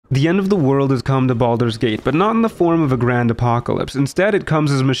The end of the world has come to Baldur's Gate, but not in the form of a grand apocalypse. Instead, it comes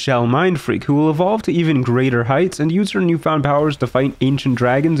as Michelle Mindfreak, who will evolve to even greater heights and use her newfound powers to fight ancient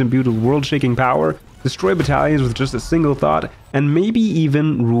dragons imbued with world-shaking power, destroy battalions with just a single thought, and maybe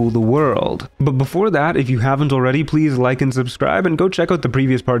even rule the world. But before that, if you haven't already, please like and subscribe and go check out the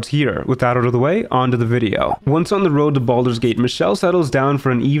previous parts here. With that out of the way, on to the video. Once on the road to Baldur's Gate, Michelle settles down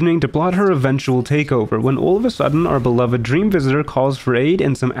for an evening to plot her eventual takeover when all of a sudden our beloved dream visitor calls for aid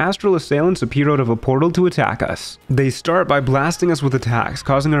and some astral assailants appear out of a portal to attack us. They start by blasting us with attacks,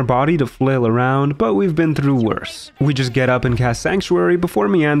 causing our body to flail around, but we've been through worse. We just get up and cast Sanctuary before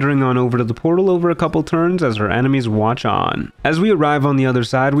meandering on over to the portal over a couple turns as our enemies watch on. As we arrive on the other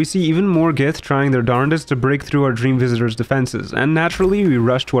side, we see even more Gith trying their darndest to break through our dream visitor's defenses, and naturally we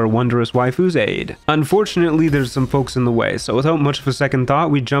rush to our wondrous waifu's aid. Unfortunately, there's some folks in the way, so without much of a second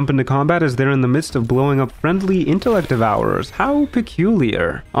thought, we jump into combat as they're in the midst of blowing up friendly intellect devourers. How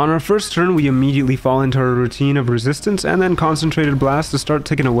peculiar. On our first turn, we immediately fall into our routine of resistance and then concentrated blasts to start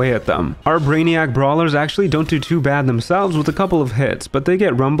ticking away at them. Our brainiac brawlers actually don't do too bad themselves with a couple of hits, but they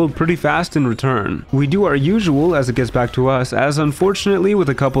get rumbled pretty fast in return. We do our usual as it gets back to us, as unfortunately with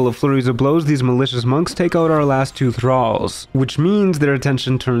a couple of flurries of blows, these malicious monks take out our last two thralls, which means their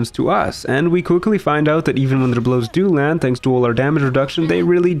attention turns to us, and we quickly find out that even when their blows do land, thanks to all our damage reduction, they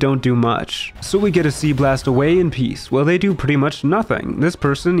really don't do much. So we get a sea blast away in peace, while they do pretty much nothing. This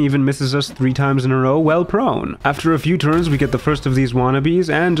person even misses us 3 times in a row while prone. After a few turns, we get the first of these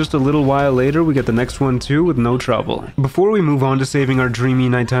wannabes, and just a little while later, we get the next one too with no trouble. Before we move on to saving our dreamy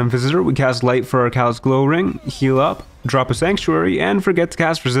nighttime visitor, we cast light for our Cal's glow ring, heal up, drop a Sanctuary, and forget to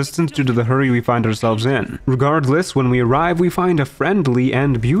cast resistance due to the hurry we find ourselves in. Regardless, when we arrive, we find a friendly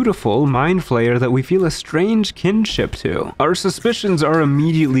and beautiful Mind Flayer that we feel a strange kinship to. Our suspicions are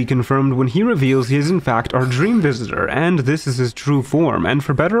immediately confirmed when he reveals he is in fact our dream visitor, and this is his true form, and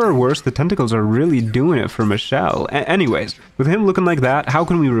for better or worse, the tentacles are really doing it for Michelle. Anyways, with him looking like that, how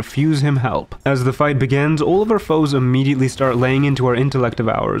can we refuse him help? As the fight begins, all of our foes immediately start laying into our intellect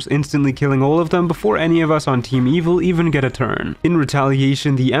devourers, instantly killing all of them before any of us on Team Evil even get a turn. In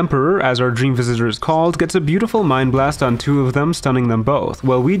retaliation, the Emperor, as our dream visitor is called, gets a beautiful mind blast on 2 of them, stunning them both,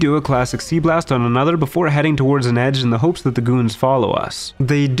 while we do a classic sea blast on another before heading towards an edge in the hopes that the goons follow us.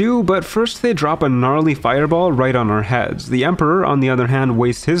 They do, but first they drop a gnarly fireball right on our heads. The Emperor, on the other hand,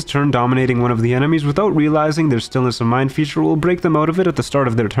 wastes his turn dominating one of the enemies without realizing their stillness of mind feature will break them out of it at the start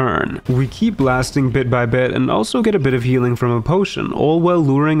of their turn. We keep blasting bit by bit and also get a bit of healing from a potion, all while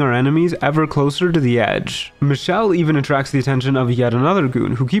luring our enemies ever closer to the edge. Michelle even attracts the attention of yet another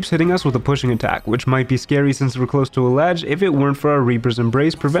goon who keeps hitting us with a pushing attack, which might be scary since we're close to a ledge if it weren't for our Reaper's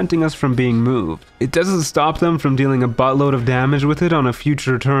Embrace preventing us from being moved. It doesn't stop them from dealing a buttload of damage with it on a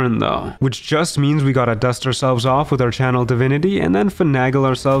future turn though, which just means we gotta dust ourselves off with our channel divinity and then finagle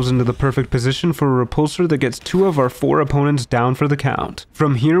ourselves into the perfect position for a repulsor that gets 2 of our 4 opponents down for the count.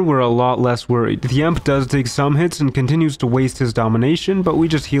 From here we're a lot less worried. The Emp does take some hits and continues to waste his domination, but we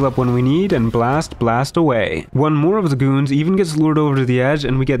just heal up when we need and blast away. One more of the goons even gets lured over to the edge,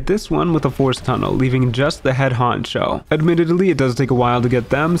 and we get this one with a force tunnel, leaving just the head honcho. Admittedly, it does take a while to get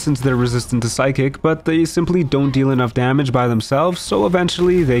them since they're resistant to psychic, but they simply don't deal enough damage by themselves, so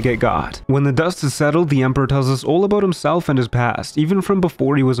eventually they get got. When the dust is settled, the Emperor tells us all about himself and his past, even from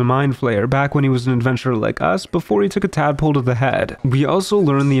before he was a Mind Flayer, back when he was an adventurer like us, before he took a tadpole to the head. We also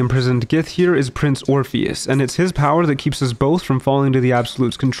learn the imprisoned Gith here is Prince Orpheus, and it's his power that keeps us both from falling to the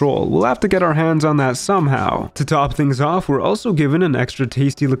Absolute's control. We'll have to get our hands on that somehow. To top things off, we're also given an extra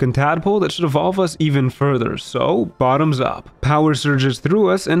tasty looking tadpole that should evolve us even further, so bottoms up. Power surges through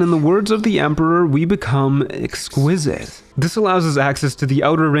us, and in the words of the Emperor, we become exquisite. This allows us access to the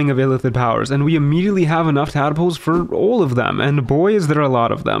outer ring of Illithid powers, and we immediately have enough tadpoles for all of them, and boy is there a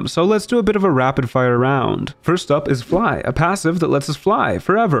lot of them, so let's do a bit of a rapid fire round. First up is Fly, a passive that lets us fly,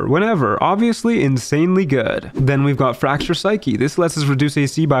 forever, whenever, obviously insanely good. Then we've got Fracture Psyche, this lets us reduce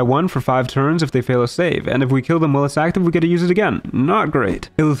AC by 1 for 5 turns if they fail a save, and if we kill them while it's active we get to use it again. Not great.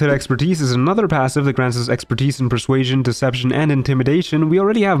 Illithid Expertise is another passive that grants us expertise in Persuasion, Deception, and Intimidation. We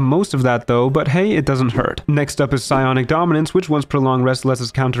already have most of that though, but hey, it doesn't hurt. Next up is Psionic Dominance, which once per long rest lets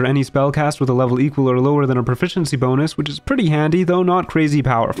us counter any spell cast with a level equal or lower than our proficiency bonus, which is pretty handy, though not crazy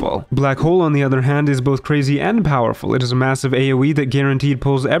powerful. Black Hole, on the other hand, is both crazy and powerful. It is a massive AoE that guaranteed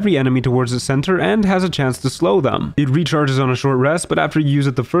pulls every enemy towards its center and has a chance to slow them. It recharges on a short rest, but after you use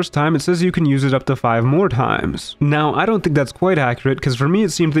it the first time, it says you can use it up to 5 more times. Now, I don't think that's quite accurate, because for me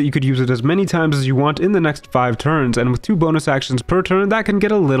it seemed that you could use it as many times as you want in the next 5 turns, and with 2 bonus actions per turn, that can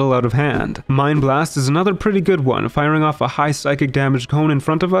get a little out of hand. Mind Blast is another pretty good one, firing off off a high psychic damage cone in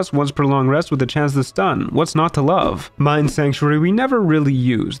front of us once per long rest with a chance to stun. What's not to love? Mind Sanctuary we never really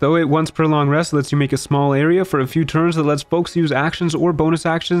use, though it once per long rest lets you make a small area for a few turns that lets folks use actions or bonus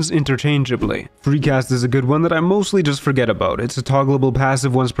actions interchangeably. Freecast is a good one that I mostly just forget about. It's a toggleable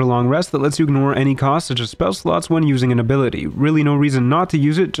passive once per long rest that lets you ignore any cost such as spell slots when using an ability. Really no reason not to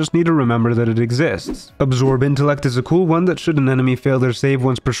use it, just need to remember that it exists. Absorb Intellect is a cool one that should an enemy fail their save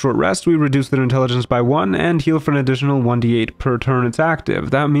once per short rest, we reduce their intelligence by 1 and heal for an additional 1d8 per turn it's active.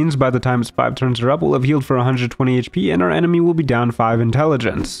 That means by the time its 5 turns are up, we'll have healed for 120 HP and our enemy will be down 5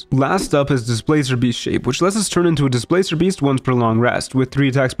 intelligence. Last up is Displacer Beast shape, which lets us turn into a Displacer Beast once per long rest. With 3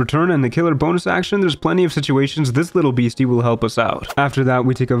 attacks per turn and the killer bonus action, there's plenty of situations this little beastie will help us out. After that,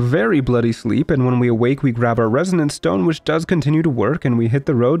 we take a very bloody sleep, and when we awake, we grab our Resonance Stone, which does continue to work, and we hit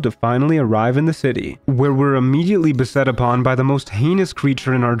the road to finally arrive in the city, where we're immediately beset upon by the most heinous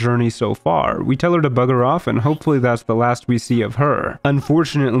creature in our journey so far. We tell her to bugger off, and hopefully that's the last we see of her.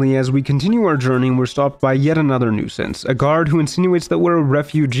 Unfortunately, as we continue our journey, we're stopped by yet another nuisance, a guard who insinuates that we're a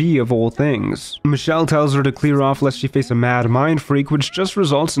refugee of all things. Michelle tells her to clear off lest she face a mad mind freak, which just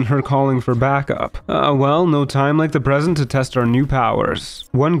results in her calling for backup. Well, no time like the present to test our new powers.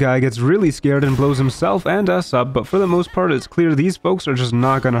 One guy gets really scared and blows himself and us up, but for the most part it's clear these folks are just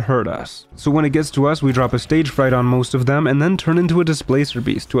not gonna hurt us. So when it gets to us, we drop a stage fright on most of them and then turn into a Displacer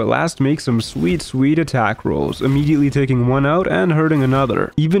Beast to at last make some sweet attack rolls, immediately taking one out and hurting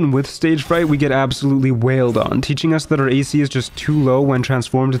another. Even with stage fright, we get absolutely wailed on, teaching us that our AC is just too low when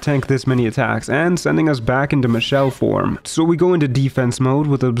transformed to tank this many attacks, and sending us back into Michelle form. So we go into defense mode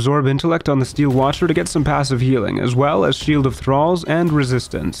with Absorb Intellect on the Steel Watcher to get some passive healing, as well as Shield of Thralls and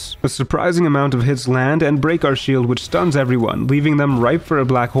Resistance. A surprising amount of hits land and break our shield, which stuns everyone, leaving them ripe for a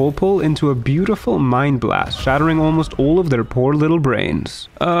black hole pull into a beautiful Mind Blast, shattering almost all of their poor little brains.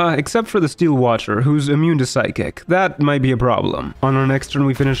 Except for the Steel Watcher, who's immune to Psychic. That might be a problem. On our next turn,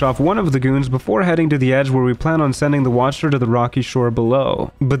 we finish off one of the goons before heading to the edge, where we plan on sending the Watcher to the rocky shore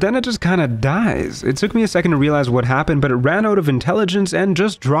below. But then it just kinda dies. It took me a second to realize what happened, but it ran out of intelligence and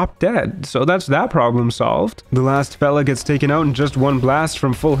just dropped dead, so that's that problem solved. The last fella gets taken out in just one blast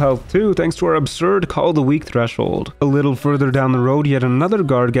from full health too, thanks to our absurd Call the Weak threshold. A little further down the road, yet another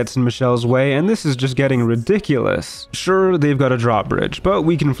guard gets in Michelle's way, and this is just getting ridiculous. Sure, they've got a drawbridge, but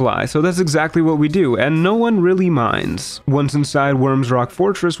we can fly, so that's exactly what we do, and no one really minds. Once inside Worm's Rock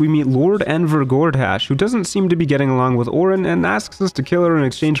Fortress, we meet Lord Enver Gordhash, who doesn't seem to be getting along with Orin and asks us to kill her in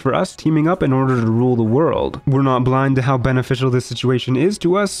exchange for us teaming up in order to rule the world. We're not blind to how beneficial this situation is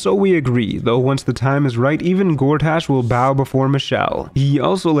to us, so we agree, though once the time is right, even Gordhash will bow before Michelle. He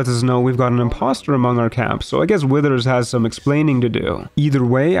also lets us know we've got an imposter among our camp, so I guess Withers has some explaining to do. Either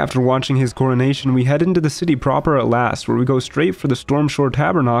way, after watching his coronation, we head into the city proper at last, where we go straight for the Stormshore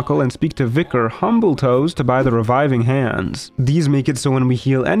Tabernacle and speak to Vicar Humbletoes to buy the Reviving Hands. These make it so when we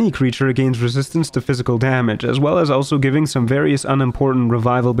heal any creature, it gains resistance to physical damage, as well as also giving some various unimportant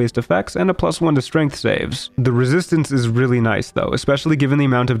revival-based effects and a +1 to strength saves. The resistance is really nice though, especially given the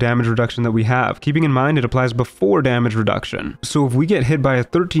amount of damage reduction that we have, keeping in mind it applies before damage reduction. So if we get hit by a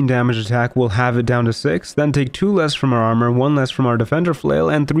 13 damage attack, we'll have it down to 6, then take 2 less from our armor, 1 less from our Defender Flail,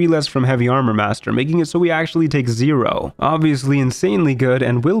 and 3 less from Heavy Armor Master, making it so we actually take 0. Obviously insanely good,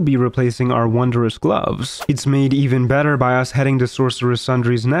 and will be replacing our Wondrous Gloves. It's made even better by us heading to Sorcerer's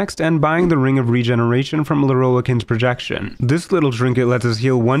Sundries next and buying the Ring of Regeneration from Leroikin's Projection. This little trinket lets us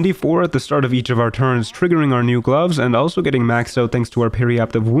heal 1d4 at the start of each of our turns, triggering our new gloves and also getting maxed out thanks to our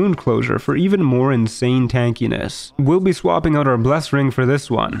Periaptive Wound Closure for even more insane tankiness. We'll be swapping out our Bless Ring for this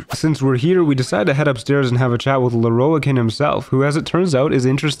one. Since we're here, we decide to head upstairs and have a chat with Leroikin himself, who as it turns out is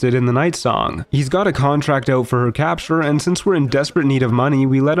interested in the Night Song. He's got a contract out for her capture, and since we're in desperate need of money,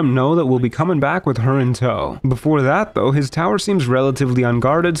 we let him know that we'll be coming back with her in tow. Before that though, his tower seems relatively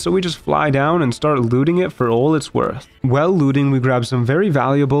unguarded, so we just fly down and start looting it for all it's worth. While looting, we grab some very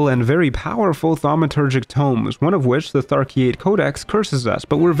valuable and very powerful thaumaturgic tomes, one of which, the Tharkiate Codex, curses us,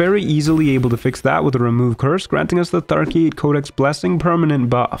 but we're very easily able to fix that with a Remove Curse, granting us the Tharkiate Codex Blessing permanent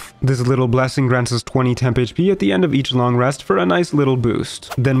buff. This little blessing grants us 20 temp HP at the end of each long rest for a nice little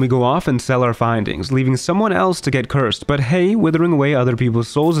boost. Then we go off and sell our findings, leaving someone else to get cursed, but hey, withering away other people's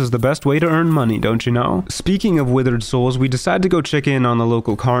souls is the best way to earn money, don't you know? Speaking of withered souls, we decide to go check in on the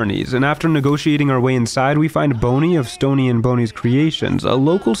local carnies, and after negotiating our way inside, we find Boney of Stony and Boney's Creations, a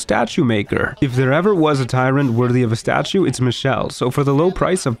local statue maker. If there ever was a tyrant worthy of a statue, it's Michelle, so for the low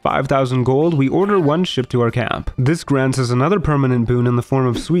price of 5,000 gold, we order one shipped to our camp. This grants us another permanent boon in the form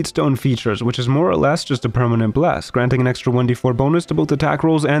of Sweet Stone Features, which is more or less just a permanent bless, granting an extra 1d4 bonus to both attack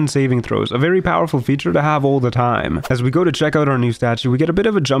rolls and saving throws, a very powerful feature to have all the time. As we go to check out our new statue, we get a bit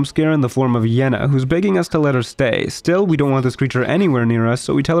of a jump scare in the form of Yenna, who's begging us to let her stay. Still, we don't want this creature anywhere near us,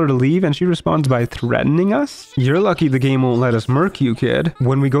 so we tell her to leave and she responds by threatening us? You're lucky the game won't let us murk you, kid.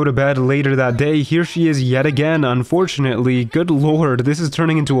 When we go to bed later that day, here she is yet again, unfortunately. Good lord, this is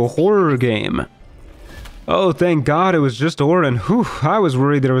turning into a horror game. Oh, thank God it was just Orin. Whew, I was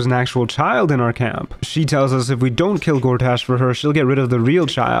worried there was an actual child in our camp. She tells us if we don't kill Gortash for her, she'll get rid of the real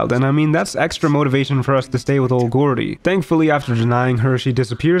child, and I mean, that's extra motivation for us to stay with old Gordy. Thankfully, after denying her, she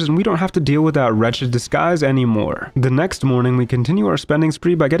disappears and we don't have to deal with that wretched disguise anymore. The next morning, we continue our spending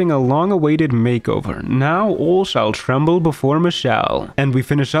spree by getting a long-awaited makeover. Now all shall tremble before Michelle. And we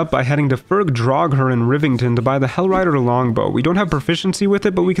finish up by heading to Ferg Drogher in Rivington to buy the Hellrider Longbow. We don't have proficiency with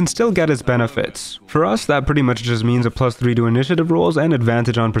it, but we can still get its benefits. For us, that pretty much just means a +3 to initiative rolls and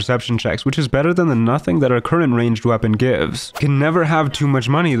advantage on perception checks, which is better than the nothing that our current ranged weapon gives. Can never have too much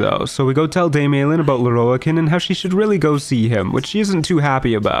money though, so we go tell Dame Aelin about Lorroakin and how she should really go see him, which she isn't too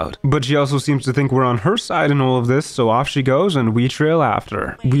happy about. But she also seems to think we're on her side in all of this, so off she goes and we trail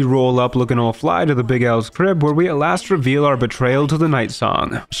after. We roll up looking all fly to the Big El's crib where we at last reveal our betrayal to the Night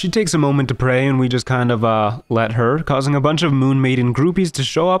Song. She takes a moment to pray and we just kind of let her, causing a bunch of Moon Maiden groupies to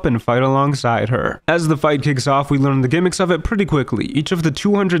show up and fight alongside her. As the fight kicks off, we learn the gimmicks of it pretty quickly. Each of the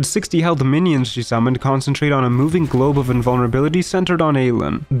 260 health minions she summoned concentrate on a moving globe of invulnerability centered on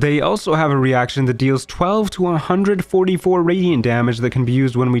Aelin. They also have a reaction that deals 12 to 144 radiant damage that can be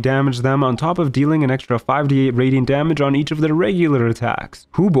used when we damage them, on top of dealing an extra 5d8 radiant damage on each of their regular attacks.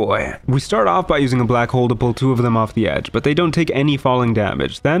 Hoo boy. We start off by using a black hole to pull 2 of them off the edge, but they don't take any falling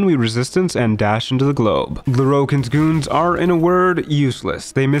damage. Then we resistance and dash into the globe. Lorroakin's goons are, in a word,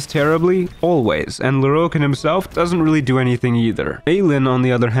 useless. They miss terribly, always, and Lorroakin himself doesn't really do anything either. Aelin, on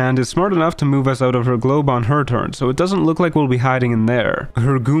the other hand, is smart enough to move us out of her globe on her turn, so it doesn't look like we'll be hiding in there.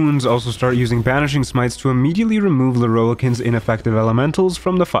 Her goons also start using banishing smites to immediately remove Lorroakin's ineffective elementals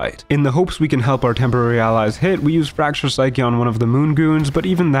from the fight. In the hopes we can help our temporary allies hit, we use Fracture Psyche on one of the moon goons, but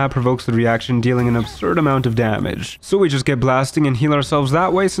even that provokes the reaction, dealing an absurd amount of damage. So we just get blasting and heal ourselves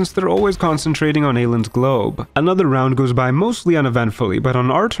that way, since they're always concentrating on Aelin's globe. Another round goes by mostly uneventfully, but on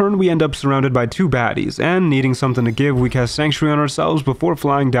our turn we end up surrounded by 2 baddies, and needing something to give, we cast Sanctuary on ourselves before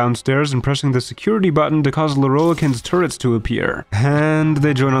flying downstairs and pressing the security button to cause Lorroakin's turrets to appear. And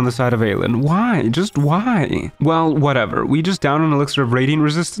they join on the side of Aelin. Why? Just why? Well, whatever. We just down an elixir of radiant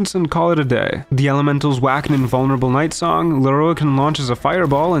resistance and call it a day. The elementals whack an invulnerable Night Song, Lorroakin launches a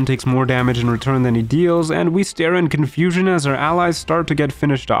fireball and takes more damage in return than he deals, and we stare in confusion as our allies start to get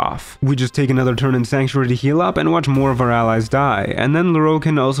finished off. We just take another turn in Sanctuary to heal up and watch more of our allies die, and then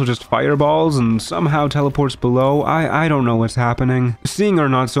Lorroakin also just fireballs and somehow teleports below. I don't know what's happening. Seeing our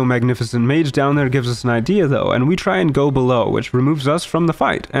not so magnificent mage down there gives us an idea though, and we try and go below, which removes us from the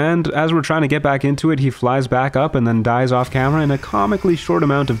fight, and as we're trying to get back into it, he flies back up and then dies off camera in a comically short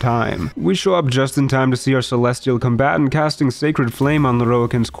amount of time. We show up just in time to see our celestial combatant casting Sacred Flame on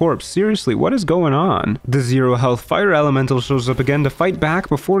Lorroakin's corpse. Seriously, what is going on? The 0 health fire elemental shows up again to fight back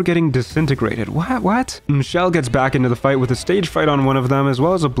before getting disintegrated. What? Michelle gets back into the fight with a stage fight on one of them as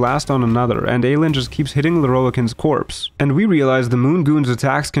well as a blast on another, and Aelin just keeps hitting Lorroakin's corpse. And we realize the Moon Goon's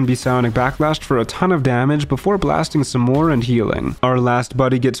attacks can be psionic backlashed for a ton of damage before blasting some more and healing. Our last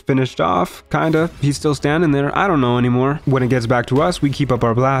buddy gets finished off, kinda. He's still standing there, I don't know anymore. When it gets back to us, we keep up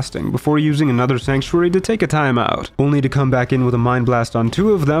our blasting, before using another Sanctuary to take a timeout, only to come back in with a Mind Blast on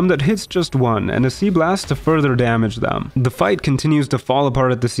 2 of them that hits just 1, and a Sea Blast to further damage them. The fight continues to fall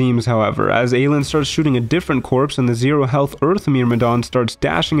apart at the seams, however, as Aelin starts shooting a different corpse and the 0 health Earth Myrmidon starts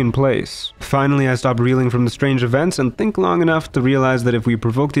dashing in place. Finally, I stop reeling from the strange events and think long enough to realize that if we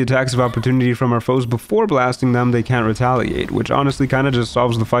provoke the attacks of opportunity from our foes before blasting them, they can't retaliate, which honestly kinda just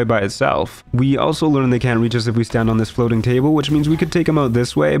solves the fight by itself. We also learn they can't reach us if we stand on this floating table, which means we could take them out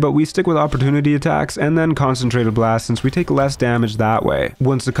this way, but we stick with opportunity attacks and then concentrated blast since we take less damage that way.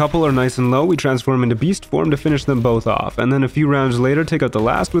 Once a couple are nice and low, we transform into beast form to finish them both off, and then a few rounds later take out the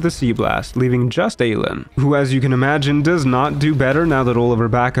last with a Sea Blast, leaving just Aelin, who as you can imagine does not do better now that all of her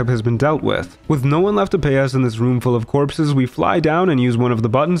backup has been dealt with. With no one left to pay us in this room full of corpses, we fly down and use one of the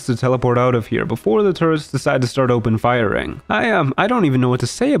buttons to teleport out of here before the turrets decide to start open firing. I don't even know what to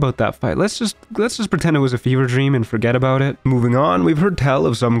say about that fight. Let's just pretend it was a fever dream and forget about it. Moving on, we've heard tell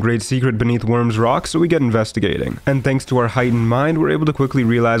of some great secret beneath Worm's Rock, so we get investigating. And thanks to our heightened mind, we're able to quickly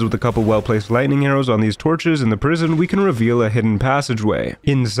realize with a couple well-placed lightning arrows on these torches in the prison, we can reveal a hidden passageway.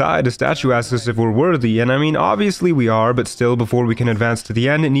 Inside, a statue asks us if we're worthy, and I mean, obviously we are, but still, before we can advance to the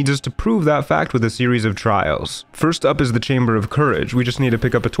end, it needs us to prove that fact packed with a series of trials. First up is the Chamber of Courage. We just need to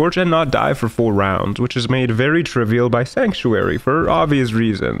pick up a torch and not die for 4 rounds, which is made very trivial by Sanctuary for obvious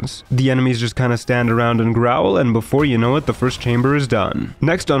reasons. The enemies just kind of stand around and growl, and before you know it, the first chamber is done.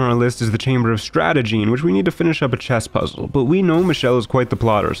 Next on our list is the Chamber of Strategy, in which we need to finish up a chess puzzle, but we know Michelle is quite the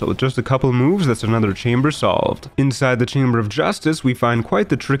plotter, so with just a couple moves, that's another chamber solved. Inside the Chamber of Justice, we find quite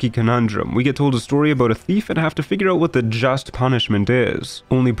the tricky conundrum. We get told a story about a thief and have to figure out what the just punishment is.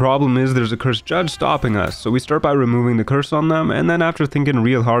 Only problem is there's a cursed judge stopping us, so we start by removing the curse on them, and then after thinking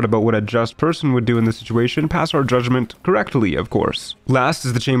real hard about what a just person would do in the situation, pass our judgment correctly, of course. Last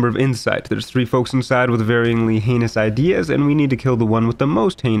is the Chamber of Insight. There's 3 folks inside with varyingly heinous ideas, and we need to kill the one with the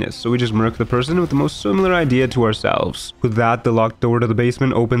most heinous, so we just murk the person with the most similar idea to ourselves. With that, the locked door to the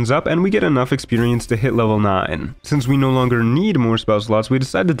basement opens up, and we get enough experience to hit level 9. Since we no longer need more spell slots, we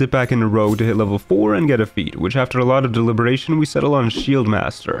decide to dip back into Rogue to hit level 4 and get a feat, which after a lot of deliberation, we settle on Shield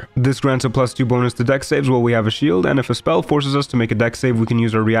Master. This grants a +2 bonus to dex saves while we have a shield, and if a spell forces us to make a dex save, we can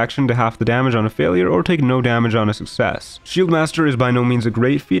use our reaction to half the damage on a failure or take no damage on a success. Shield Master is by no means a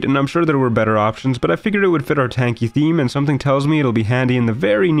great feat, and I'm sure there were better options, but I figured it would fit our tanky theme, and something tells me it'll be handy in the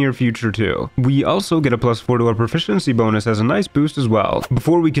very near future too. We also get a +4 to our proficiency bonus as a nice boost as well.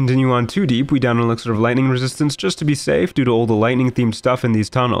 Before we continue on too deep, we down an elixir of lightning resistance just to be safe due to all the lightning themed stuff in these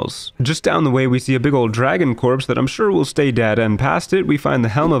tunnels. Just down the way we see a big old dragon corpse that I'm sure will stay dead, and past it we find the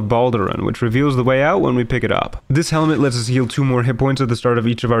Helm of Balduran, which reveals the way out when we pick it up. This helmet lets us heal 2 more hit points at the start of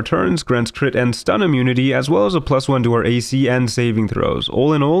each of our turns, grants crit and stun immunity, as well as a +1 to our AC and saving throws.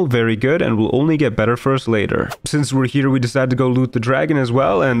 All in all, very good, and will only get better for us later. Since we're here, we decide to go loot the dragon as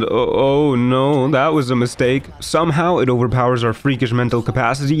well, and oh no, that was a mistake. Somehow it overpowers our freakish mental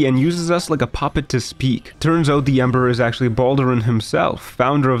capacity and uses us like a puppet to speak. Turns out the Emperor is actually Balduran himself,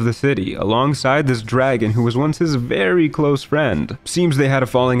 founder of the city, alongside this dragon who was once his very close friend. Seems they had a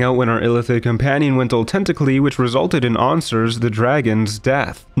falling out when our Illithid companion went all tentacly, which resulted in Ansar's, the dragon's,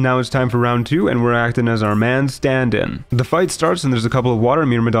 death. Now it's time for round 2, and we're acting as our man stand-in. The fight starts and there's a couple of water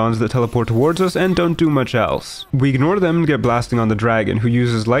myrmidons that teleport towards us and don't do much else. We ignore them and get blasting on the dragon, who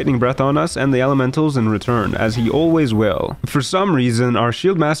uses lightning breath on us and the elementals in return, as he always will. For some reason, our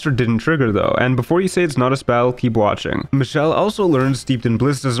shield master didn't trigger though, and before you say it's not a spell, keep watching. Michelle also learns Steeped in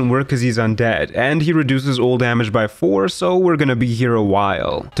Bliss doesn't work because he's undead, and he reduces all damage by 4, so we're gonna be here a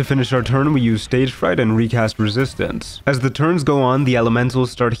while. To finish our turn, we use Stage Fright and recast Resistance. As the turns go on, the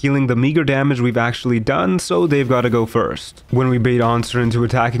elementals start healing the meager damage we've actually done, so they've gotta go first. When we bait Ansar into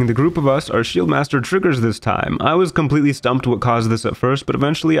attacking the group of us, our shield master triggers this time. I was completely stumped what caused this at first, but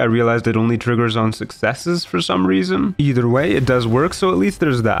eventually I realized it only triggers on successes for some reason. Either way, it does work, so at least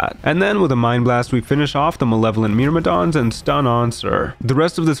there's that. And then with a Mind Blast, we finish off the malevolent myrmidons and stun Ansar. The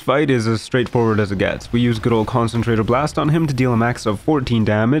rest of this fight is as straightforward as it gets. We use good old Concentrator Blast on him to deal a max of 14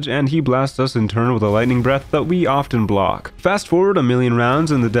 damage, and he blasts us in turn with a lightning breath that we often block. Fast forward a million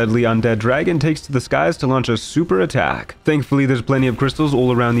rounds and the deadly undead dragon takes to the skies to launch a super attack. Thankfully there's plenty of crystals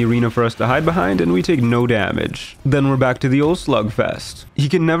all around the arena for us to hide behind, and we take no damage. Then we're back to the old slugfest. He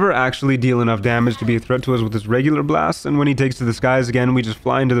can never actually deal enough damage to be a threat to us with his regular blasts, and when he takes to the skies again, we just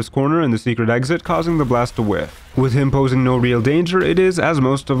fly into this corner and the secret exit, causing the blast to whiff. With him posing no real danger, it is, as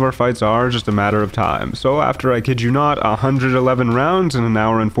most of our fights are, just a matter of time. So after, I kid you not, 111 rounds and an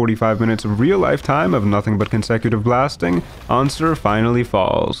hour and 45 minutes of real life time of nothing but consecutive blasting, Ansar finally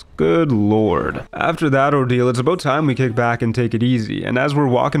falls. Good lord. After that ordeal, it's about time we kick back and take it easy, and as we're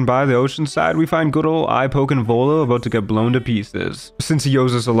walking by the ocean side, we find good old eye-poking Volo about to get blown to pieces. Since he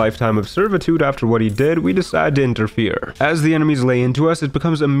owes us a lifetime of servitude after what he did, we decide to interfere. As the enemies lay into us, it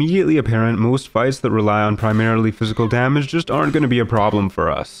becomes immediately apparent most fights that rely on primarily physical damage just aren't going to be a problem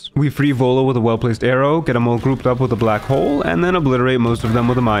for us. We free Volo with a well-placed arrow, get them all grouped up with a black hole, and then obliterate most of them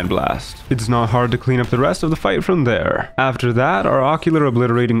with a mind blast. It's not hard to clean up the rest of the fight from there. After that, our ocular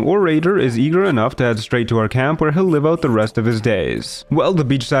obliterating orator is eager enough to head straight to our camp where he'll live out the rest of his days. Well, the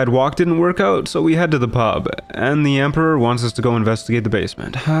beachside walk didn't work out, so we head to the pub, and the Emperor wants us to go investigate the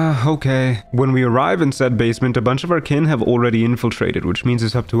basement. Okay. When we arrive in said basement, a bunch of our kin have already infiltrated, which means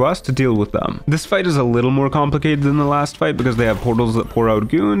it's up to us to deal with them. This fight is a little more complicated than the last fight because they have portals that pour out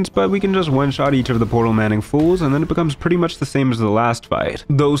goons, but we can just one-shot each of the portal manning fools, and then it becomes pretty much the same as the last fight.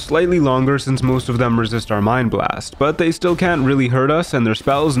 Though slightly longer since most of them resist our mind blast, but they still can't really hurt us, and their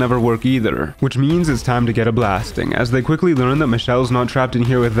spells never work either. Which means it's time to get a blasting. As they quickly learn that Michelle's not trapped in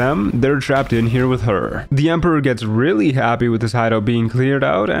here with them, they're trapped in here with her. The Emperor gets really happy with his hideout being cleared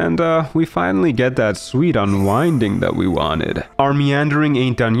out, and we finally get that sweet unwinding that we wanted. Our meandering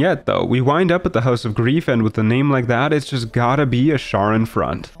ain't done yet though. We wind up at the House of Grief, and with the a name like that, it's just gotta be a Szarr in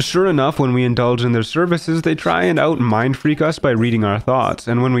front. Sure enough, when we indulge in their services, they try and mind freak us by reading our thoughts,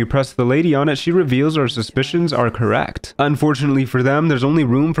 and when we press the lady on it, she reveals our suspicions are correct. Unfortunately for them, there's only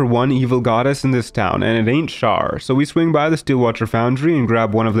room for one evil goddess in this town, and it ain't Szarr, so we swing by the Steelwatcher Foundry and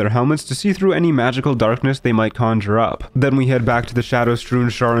grab one of their helmets to see through any magical darkness they might conjure up. Then we head back to the shadow-strewn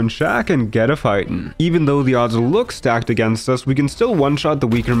Szarr shack and get a fightin'. Even though the odds look stacked against us, we can still one-shot the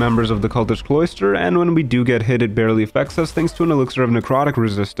weaker members of the cultish cloister, and when we do get hit, it barely affects us thanks to an elixir of necrotic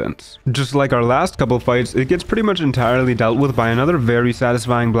resistance. Just like our last couple fights, it gets pretty much entirely dealt with by another very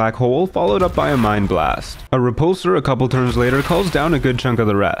satisfying black hole, followed up by a mind blast. A repulsor a couple turns later calls down a good chunk of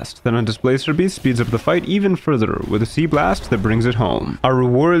the rest, then a displacer beast speeds up the fight even further with a sea blast that brings it home. Our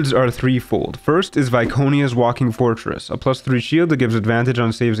rewards are threefold. First is Viconia's Walking Fortress, a +3 shield that gives advantage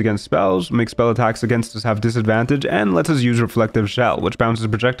on saves against spells, makes spell attacks against us have disadvantage, and lets us use Reflective Shell, which bounces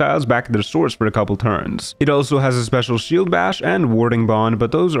projectiles back at their source for a couple turns. It also has a special shield bash and warding bond,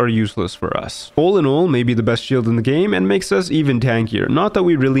 but those are useless for us. All in all, maybe the best shield in the game and makes us even tankier, not that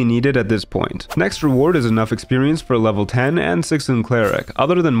we really need it at this point. Next reward is enough experience for level 10 and 6 in Cleric.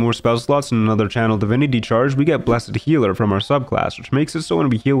 Other than more spell slots and another channel divinity charge, we get Blessed Healer from our subclass, which makes it so when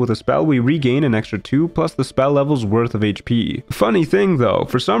we heal with a spell, we regain an extra 2 plus the spell level's worth of HP. Funny thing though,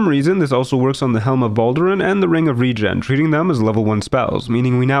 for some reason this also works on the Helm of Balduran and the Ring of Regen, treating them as level 1 spells,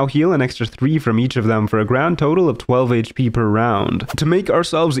 meaning we now heal an extra 3 from each of them for a grand total of 12 HP per round. To make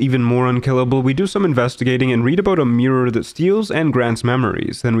ourselves even more unkillable, we do some investigating and read about a mirror that steals and grants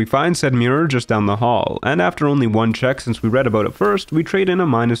memories. Then we find said mirror just down the hall, and after only one check since we read about it first, we trade in a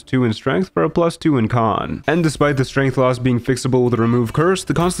 -2 in strength for a +2 in con. And despite the strength loss being fixable with a remove curse,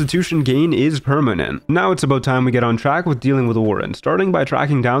 the constitution gain is permanent. Now it's about time we get on track with dealing with Orin, starting by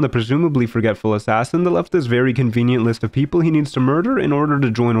tracking down the presumably forgetful assassin that left this very convenient list of people he needs to murder in order to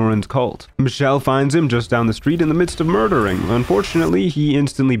join Orin's cult. Michelle finds him just down the street in the midst of murdering. Unfortunately, he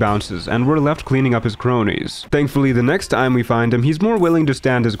instantly bounces, and we're left cleaning up his cronies. Thankfully, the next time we find him, he's more willing to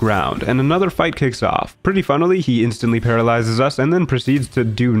stand his ground, and another fight kicks off. Pretty funnily, he instantly paralyzes us and then proceeds to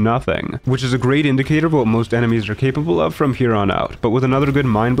do nothing, which is a great indicator of what most enemies are capable of from here on out. But with another good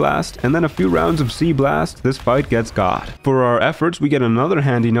Mind Blast, and then a few rounds of Sea Blast, this fight gets got. For our efforts, we get another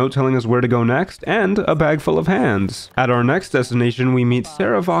handy note telling us where to go next, and a bag full of hands. At our next destination, we meet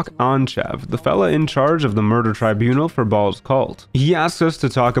Saravok Anchev, the fella in charge of the murder tribunal for Baal's cult. He asks us to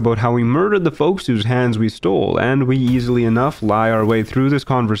talk about how we murdered the folks whose hands we stole, and we easily enough lie our way through this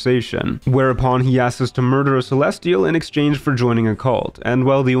conversation. Whereupon he asks us to murder a Celestial in exchange for joining a cult, and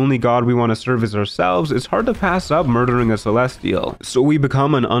while the only god we want to serve is ourselves, it's hard to pass up murdering a Celestial. So we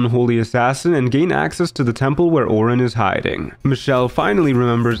become an unholy assassin and gain access to the temple where Orin is hiding. Michelle finally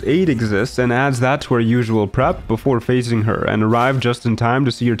remembers Aid exists and adds that to our usual prep before facing her, and arrive just in time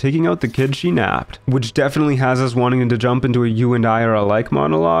to see her taking out the kid she napped, which definitely has us wanting to jump into a "you and I are alike"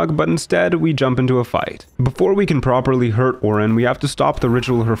 monologue, but instead we jump into a fight. Before we can properly hurt Orin, we have to stop the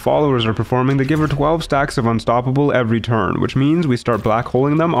ritual her followers are performing to give her 12 stacks of unstoppable every turn, which means we start black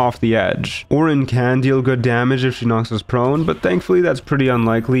holing them off the edge. Orin can deal good damage if she knocks us prone, but thankfully that's pretty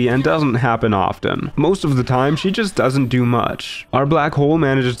unlikely and doesn't happen often. Most of the time she just doesn't do much. Our black hole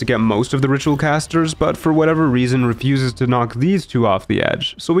manages to get most of the ritual casters, but for whatever reason refuses to knock these two off the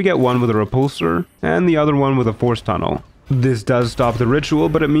edge, so we get one with a repulsor and the other one with a force tunnel. This does stop the ritual,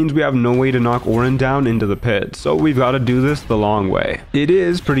 but it means we have no way to knock Orin down into the pit, so we've got to do this the long way. It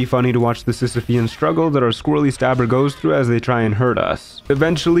is pretty funny to watch the Sisyphean struggle that our squirrely stabber goes through as they try and hurt us.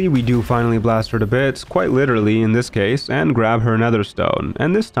 Eventually, we do finally blast her to bits, quite literally in this case, and grab her netherstone,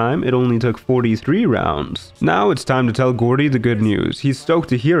 and this time it only took 43 rounds. Now it's time to tell Gordy the good news. He's stoked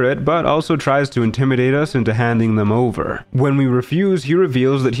to hear it, but also tries to intimidate us into handing them over. When we refuse, he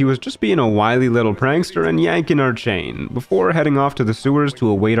reveals that he was just being a wily little prankster and yanking our chain, before heading off to the sewers to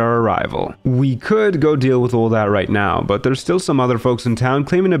await our arrival. We could go deal with all that right now, but there's still some other folks in town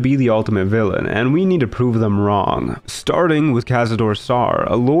claiming to be the ultimate villain, and we need to prove them wrong. Starting with Cazador Szarr,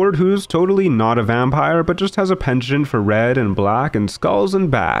 a lord who's totally not a vampire, but just has a penchant for red and black and skulls and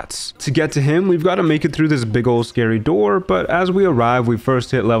bats. To get to him, we've got to make it through this big old scary door, but as we arrive, we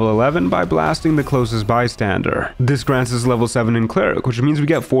first hit level 11 by blasting the closest bystander. This grants us level 7 in Cleric, which means we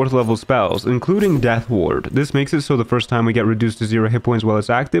get 4th level spells, including Death Ward. This makes it so the first time we get reduced to 0 hit points while it's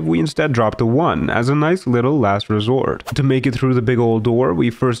active, we instead drop to 1 as a nice little last resort. To make it through the big old door, we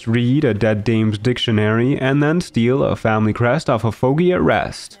first read a dead dame's dictionary and then steal a family crest off a fogey at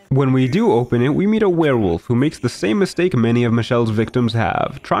rest. When we do open it, we meet a werewolf who makes the same mistake many of Michelle's victims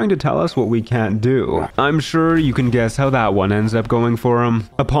have, trying to tell us what we can't do. I'm sure you can guess how that one ends up going for him.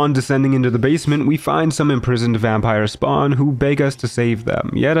 Upon descending into the basement, we find some imprisoned vampire spawn who beg us to save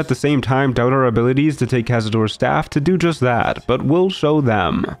them, yet at the same time doubt our abilities to take Cazador's staff to do just that, but we'll show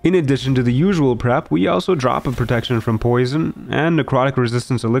them. In addition to the usual prep, we also drop a protection from poison and necrotic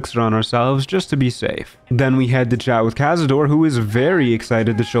resistance elixir on ourselves just to be safe. Then we head to chat with Cazador, who is very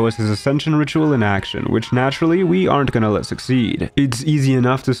excited to show us his ascension ritual in action, which naturally we aren't gonna let succeed. It's easy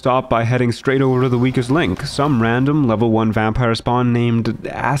enough to stop by heading straight over to the weakest link, some random level 1 vampire spawn named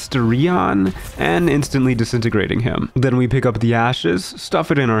Astral, and instantly disintegrating him. Then we pick up the ashes,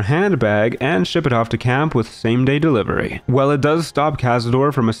 stuff it in our handbag, and ship it off to camp with same-day delivery. While it does stop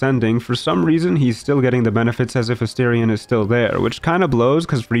Cazador from ascending, for some reason he's still getting the benefits as if Asterion is still there, which kinda blows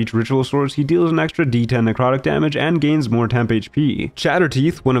because for each ritual source he deals an extra d10 necrotic damage and gains more temp HP.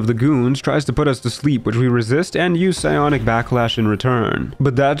 Chatterteeth, one of the goons, tries to put us to sleep, which we resist and use psionic backlash in return.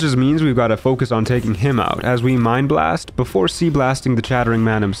 But that just means we've got to focus on taking him out, as we mind blast before sea blasting the chattering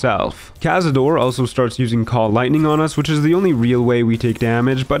man himself. Cazador also starts using Call Lightning on us, which is the only real way we take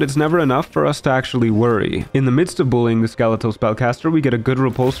damage, but it's never enough for us to actually worry. In the midst of bullying the skeletal spellcaster, we get a good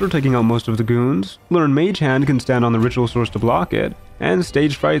repulsor taking out most of the goons, learn Mage Hand can stand on the ritual source to block it, and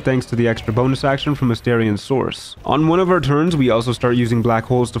Stage Fright thanks to the extra bonus action from Asterion's source. On one of our turns, we also start using black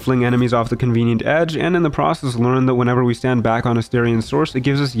holes to fling enemies off the convenient edge, and in the process learn that whenever we stand back on Asterion's source, it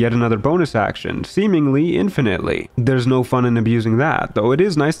gives us yet another bonus action, seemingly infinitely. There's no fun in abusing that, though it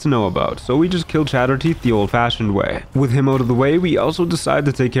is nice to know about, so we just kill Chatterteeth the old-fashioned way. With him out of the way, we also decide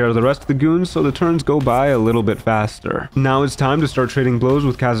to take care of the rest of the goons so the turns go by a little bit faster. Now it's time to start trading blows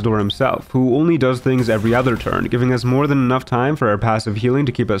with Cazador himself, who only does things every other turn, giving us more than enough time for our passive healing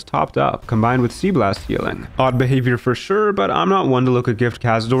to keep us topped up, combined with Sea Blast healing. Odd behavior for sure, but I'm not one to look a gift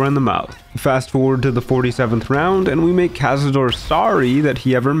Cazador in the mouth. Fast forward to the 47th round, and we make Cazador sorry that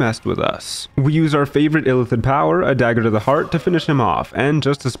he ever messed with us. We use our favorite Illithid power, a dagger to the heart, to finish him off, and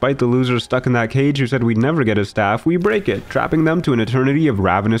just to spite the losers stuck in that cage who said we'd never get his staff, we break it, trapping them to an eternity of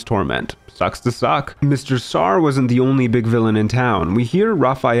ravenous torment. Sucks to suck. Mr. Szarr wasn't the only big villain in town. We hear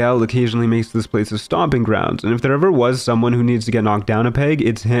Raphael occasionally makes this place a stomping grounds, and if there ever was someone who needs to get knocked down a peg,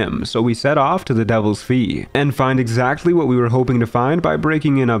 it's him, so we set off to the Devil's Fee, and find exactly what we were hoping to find by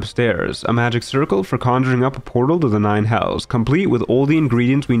breaking in upstairs, a magic circle for conjuring up a portal to the 9 hells, complete with all the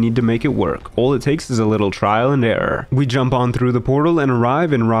ingredients we need to make it work. All it takes is a little trial and error. We jump on through the portal and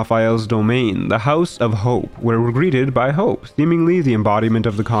arrive in Raphael's domain, the House of Hope, where we're greeted by Hope, seemingly the embodiment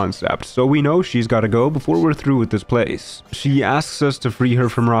of the concept, so we know she's gotta go before we're through with this place. She asks us to free her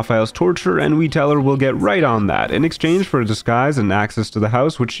from Raphael's torture, and we tell her we'll get right on that, in exchange for a disguise and access to the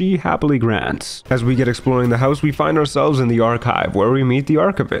house, which she happily grants. As we get exploring the house, we find ourselves in the archive, where we meet the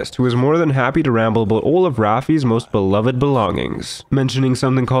archivist, who is more than happy to ramble about all of Raffi's most beloved belongings, mentioning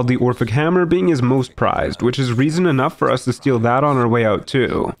something called the Orphic Hammer being his most prized, which is reason enough for us to steal that on our way out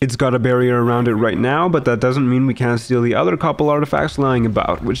too. It's got a barrier around it right now, but that doesn't mean we can't steal the other couple artifacts lying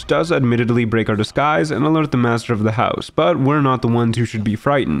about, which does admittedly break our disguise and alert the master of the house, but we're not the ones who should be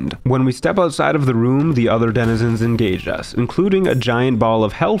frightened. When we step outside of the room, the other denizens engage us, including a giant ball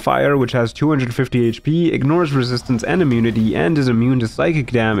of hellfire which has 250 HP, ignores resistance and immunity, and is immune to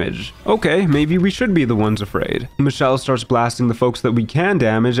psychic damage. Okay, maybe we should be the ones afraid. Michelle starts blasting the folks that we can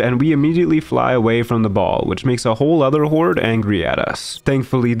damage, and we immediately fly away from the ball, which makes a whole other horde angry at us.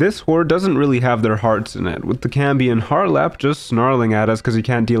 Thankfully, this horde doesn't really have their hearts in it, with the Cambion Harlep just snarling at us because he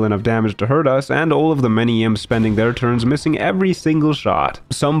can't deal enough damage to hurt us, and all of the many imps spending their turns missing every single shot.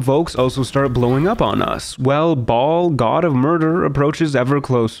 Some folks also start blowing up on us. Well, Baal, god of murder, approaches ever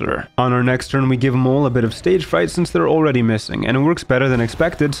closer. On our next turn, we give them all a bit of stage fright since they're already missing, and it works better than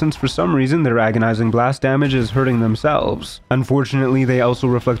expected since for some reason their agonizing blast damage is hurting themselves. Unfortunately, they also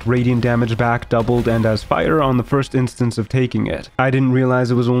reflect radiant damage back doubled and as fire on the first instance of taking it. I didn't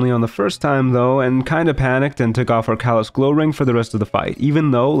realize it was only on the first time though, and kinda panicked and took off our Callous Glow Ring for the rest of the fight,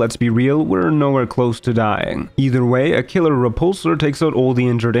 even though, let's be real, we're nowhere close to dying. Either way, a killer repulsor takes out all the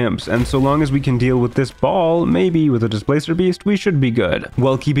injured imps, and so long as we can deal with this ball, maybe with a Displacer Beast, we should be good.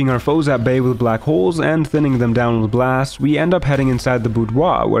 While keeping our foes at bay with black holes and thinning them down with blasts, we end up heading inside the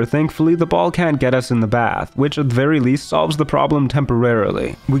boudoir, where thankfully the ball can't get us in the bath, which at the very least solves the problem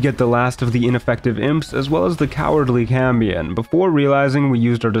temporarily. We get the last of the ineffective imps as well as the cowardly Cambion, before realizing we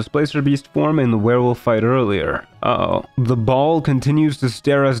used our Displacer Beast form in the werewolf fight earlier. Uh-oh. The ball continues to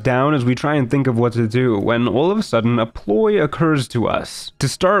stare us down as we try and think of what to do, when all of a sudden a ploy occurs to us. To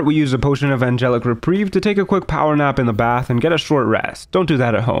start, we use a potion of angelic reprieve to take a quick power nap in the bath and get a short rest. Don't do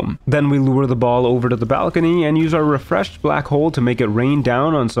that at home. Then we lure the ball over to the balcony and use our refreshed black hole to make it rain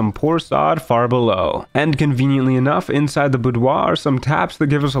down on some poor sod far below. And conveniently enough, inside the boudoir are some taps that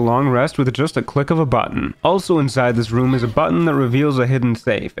give us a long rest with just a click of a button. Also inside this room is a button that reveals a hidden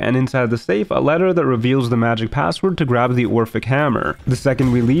safe, and inside the safe a letter that reveals the magic password to grab the Orphic hammer. The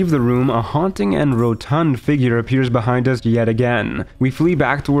second we leave the room, a haunting and rotund figure appears behind us yet again. We flee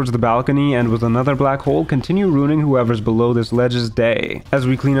back towards the balcony and with another black hole continue ruining whoever's below this ledge's day. As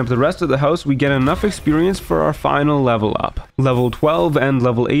we clean up the rest of the house, we get enough experience for our final level up. Level 12 and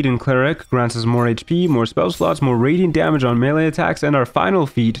level 8 in Cleric grants us more HP, more spell slots, more radiant damage on melee attacks, and our final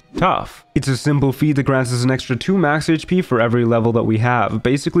feat, Tough. It's a simple feat that grants us an extra 2 max HP for every level that we have,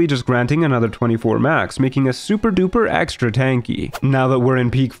 basically just granting another 24 max, making us super duper extra tanky. Now that we're in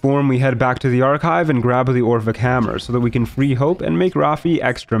peak form, we head back to the archive and grab the Orphic hammer so that we can free Hope and make Raphi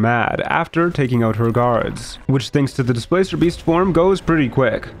extra mad after taking out her guards, which thanks to the Displacer Beast form goes pretty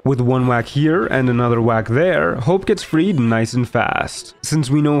quick. With one whack here and another whack there, Hope gets freed nice and fast. Since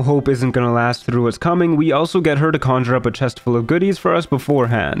we know Hope isn't gonna last through what's coming, we also get her to conjure up a chest full of goodies for us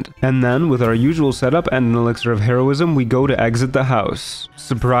beforehand, and then with our usual setup and an elixir of heroism, we go to exit the house.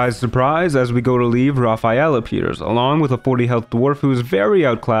 Surprise, surprise, as we go to leave, Raphael appears, along with a 40 health dwarf who is very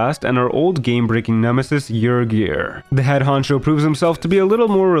outclassed and our old game-breaking nemesis, Yrgir. The head honcho proves himself to be a little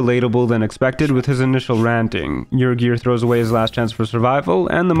more relatable than expected with his initial ranting. Yrgir throws away his last chance for survival,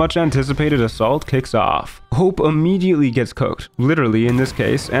 and the much-anticipated assault kicks off. Hope immediately gets cooked, literally in this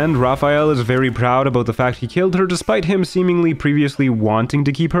case, and Raphael is very proud about the fact he killed her despite him seemingly previously wanting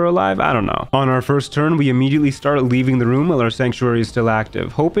to keep her alive. I don't know. On our first turn, we immediately start leaving the room while our sanctuary is still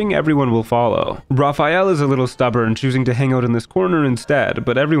active, hoping everyone will follow. Raphael is a little stubborn, choosing to hang out in this corner instead,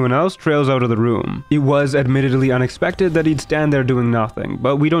 but everyone else trails out of the room. It was admittedly unexpected that he'd stand there doing nothing,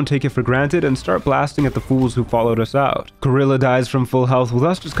 but we don't take it for granted and start blasting at the fools who followed us out. Gorilla dies from full health with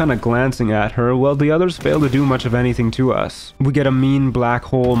us just kinda glancing at her, while the others fail to do much of anything to us. We get a mean black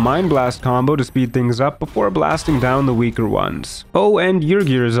hole mind blast combo to speed things up before blasting down the weaker ones. Oh, and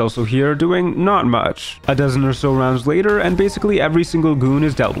Yrgir is also here, doing not much. A dozen or so rounds later, and basically every single goon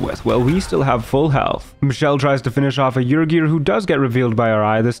is dealt with, while we still have full health. Michelle tries to finish off a Yrgir who does get revealed by our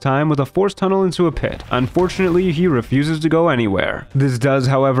eye this time with a force tunnel into a pit. Unfortunately, he refuses to go anywhere. This does,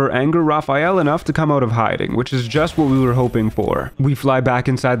 however, anger Raphael enough to come out of hiding, which is just what we were hoping for. We fly back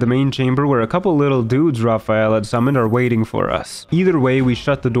inside the main chamber where a couple little dudes Raphael had summoned are waiting for us. Either way, we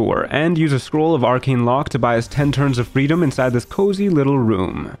shut the door and use a scroll of arcane lock to buy us 10 turns of freedom inside this cozy little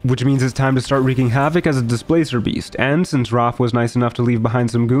room, which means it's time to start wreaking havoc as a Displacer Beast, and since Raph was nice enough to leave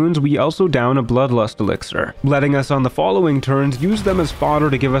behind some goons, we also down a Bloodlust elixir, letting us on the following turns use them as fodder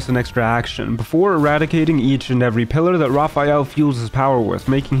to give us an extra action, before eradicating each and every pillar that Raphael fuels his power with,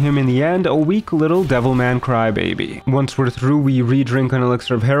 making him in the end a weak little devilman crybaby. Once we're through, we re-drink an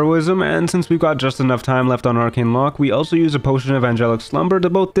elixir of heroism, and since we've got just enough time left on arcane lock, we also use a potion of angelic slumber to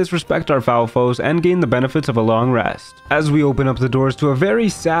both disrespect our foul foes and gain the benefits of a long rest. As we open up the doors to a very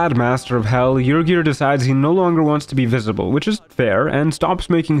sad master of hell, Yrgir decides he no longer wants to be visible, which is fair, and stops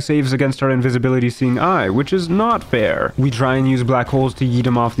making saves against our invisibility seeing eye, which is not fair. We try and use black holes to yeet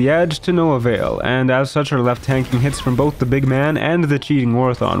him off the edge to no avail, and as such are left tanking hits from both the big man and the cheating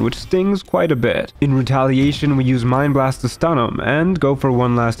Orthon, which stings quite a bit. In retaliation, we use Mind Blast to stun him, and go for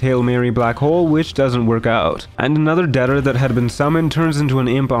one last Hail Mary black hole, which doesn't work out. And another debtor that had been summoned turns into an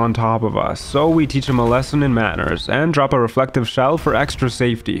imp on top of us, so we teach him a lesson in manners, and drop a reflective shell for extra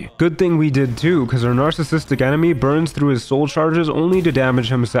safety. Good thing we did too, cause our narcissistic enemy burns through his soul charges only to damage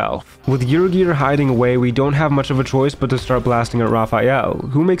himself. With Yrgir hiding away, we don't have much of a choice but to start blasting at Raphael,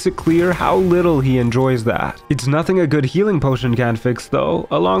 who makes it clear how little he enjoys that. It's nothing a good healing potion can't fix though,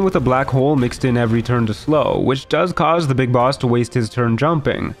 along with a black hole mixed in every turn to slow, which does cause the big boss to waste his turn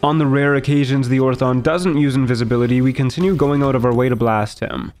jumping. On the rare occasions the Orthon doesn't use invisibility, we continue going out of our way to blast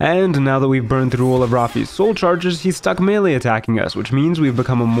him. And now that we've burned through all of Raphi's soul charges, he's stuck melee attacking us, which means we've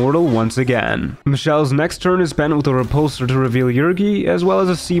become immortal once again. Michelle's next turn is spent with a repulsor to reveal Yrgir, as well as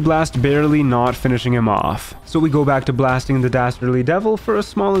a sea blast barely not finishing him off. So we go back to blasting the dastardly devil for a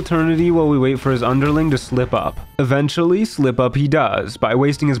small eternity while we wait for his underling to slip up. Eventually, slip up he does, by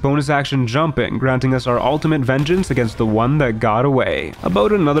wasting his bonus action jumping, granting us our ultimate vengeance against the one that got away.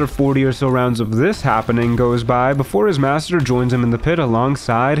 About another 40 or so rounds of this happening goes by before his master joins him in the pit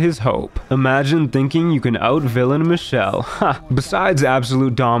alongside his Hope. Imagine thinking you can out-villain Michelle. Ha! Besides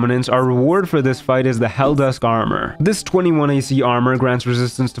absolute dominance, our reward for this fight is the Helldusk Armour. This 21 AC armor grants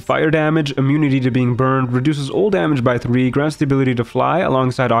resistance to fire damage, immunity to being being burned reduces all damage by 3, grants the ability to fly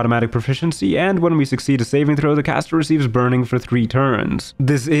alongside automatic proficiency, and when we succeed a saving throw, the caster receives burning for 3 turns.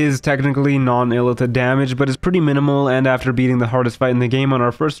 This is technically non-Illithid damage, but it's pretty minimal, and after beating the hardest fight in the game on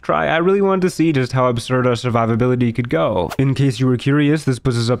our first try, I really wanted to see just how absurd our survivability could go. In case you were curious, this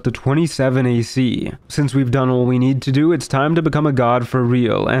puts us up to 27 AC. Since we've done all we need to do, it's time to become a god for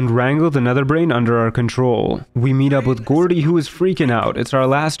real, and wrangle the Netherbrain under our control. We meet up with Gordy, who is freaking out. It's our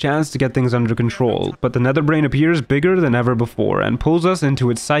last chance to get things under control, but the Netherbrain appears bigger than ever before and pulls us into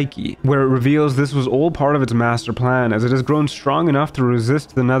its psyche, where it reveals this was all part of its master plan, as it has grown strong enough to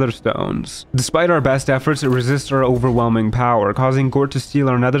resist the Netherstones. Despite our best efforts, it resists our overwhelming power, causing Gort to steal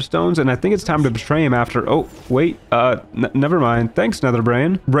our Netherstones, and I think it's time to betray him after— oh, wait, never mind. Thanks,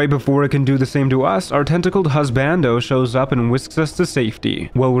 Netherbrain. Right before it can do the same to us, our tentacled husbando shows up and whisks us to safety.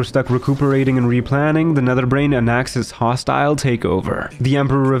 While we're stuck recuperating and replanning, the Netherbrain enacts its hostile takeover. The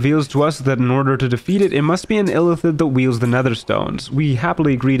Emperor reveals to us that in order to defeat it, it must be an Illithid that wields the Netherstones. We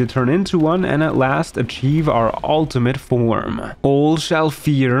happily agree to turn into one and at last achieve our ultimate form. All shall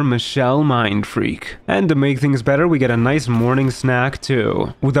fear Michelle Mindfreak. And to make things better, we get a nice morning snack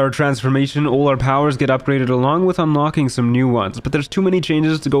too. With our transformation, all our powers get upgraded along with unlocking some new ones, but there's too many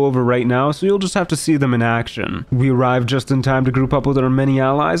changes to go over right now, so you'll just have to see them in action. We arrive just in time to group up with our many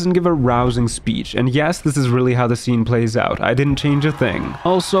allies and give a rousing speech, and yes, this is really how the scene plays out. I didn't change a thing.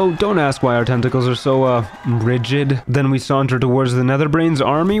 Also, don't ask why our tentacles are so, rigid. Then we saunter towards the Netherbrain's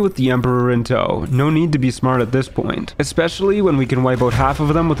army with the Emperor in tow. No need to be smart at this point, especially when we can wipe out half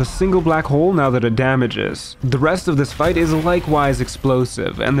of them with a single black hole now that it damages. The rest of this fight is likewise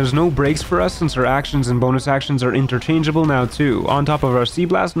explosive, and there's no breaks for us since our actions and bonus actions are interchangeable now too, on top of our Sea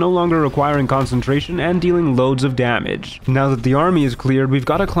Blast no longer requiring concentration and dealing loads of damage. Now that the army is cleared, we've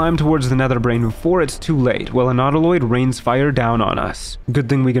got to climb towards the Netherbrain before it's too late, while a Nautiloid rains fire down on us. Good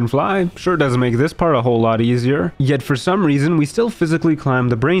thing we can fly. Sure does make this part a whole lot easier. Yet for some reason, we still physically climb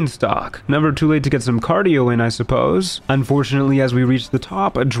the brainstalk. Never too late to get some cardio in, I suppose. Unfortunately, as we reach the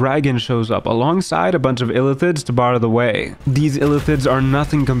top, a dragon shows up alongside a bunch of Illithids to bar the way. These Illithids are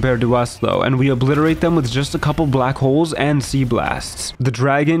nothing compared to us though, and we obliterate them with just a couple black holes and Sea Blasts. The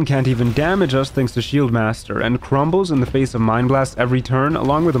dragon can't even damage us thanks to Shieldmaster, and crumbles in the face of Mind Blast every turn,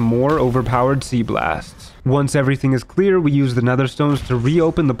 along with more overpowered Sea Blasts. Once everything is clear, we use the Netherstones to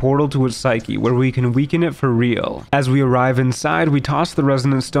reopen the portal to its psyche, where we can weaken it for real. As we arrive inside, we toss the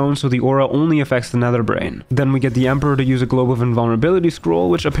resonant stone so the aura only affects the Netherbrain. Then we get the Emperor to use a Globe of Invulnerability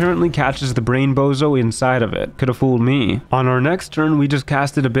scroll, which apparently catches the brain bozo inside of it. Could have fooled me. On our next turn, we just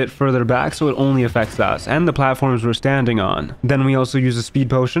cast it a bit further back so it only affects us, and the platforms we're standing on. Then we also use a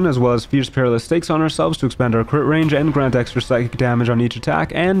speed potion, as well as Fierce Perilous Stakes on ourselves to expand our crit range and grant extra psychic damage on each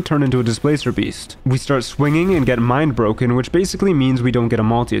attack, and turn into a Displacer Beast. We start swinging and get mind broken, which basically means we don't get a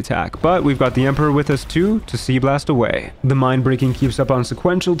multi-attack, but we've got the Emperor with us too to Sea Blast away. The mind breaking keeps up on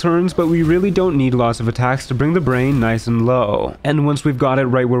sequential turns, but we really don't need lots of attacks to bring the brain nice and low. And once we've got it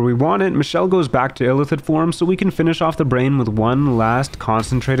right where we want it, Michelle goes back to Illithid form so we can finish off the brain with one last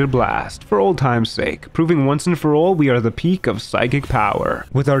concentrated blast, for old time's sake, proving once and for all we are the peak of psychic power.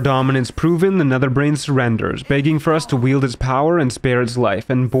 With our dominance proven, the Netherbrain surrenders, begging for us to wield its power and spare its life,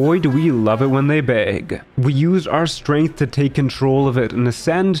 and boy do we love it when they beg. We use our strength to take control of it and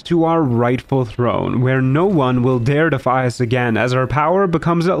ascend to our rightful throne, where no one will dare defy us again, as our power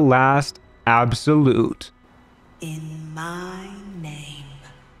becomes at last absolute. In my name.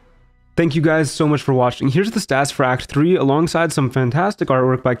 Thank you guys so much for watching. Here's the stats for Act 3 alongside some fantastic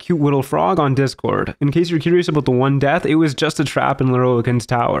artwork by Cute Whittle Frog on Discord. In case you're curious about the one death, it was just a trap in Leroican's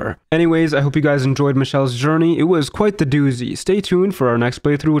tower. Anyways, I hope you guys enjoyed Michelle's journey. It was quite the doozy. Stay tuned for our next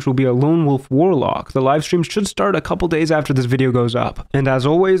playthrough, which will be a Lonewolf Warlock. The live stream should start a couple days after this video goes up. And as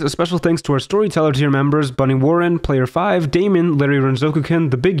always, a special thanks to our Storyteller tier members, Bunny Warren, Player 5, Damon, Larry Renzokukin,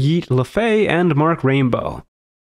 The Big Yeet, LaFay, and Mark Rainbow.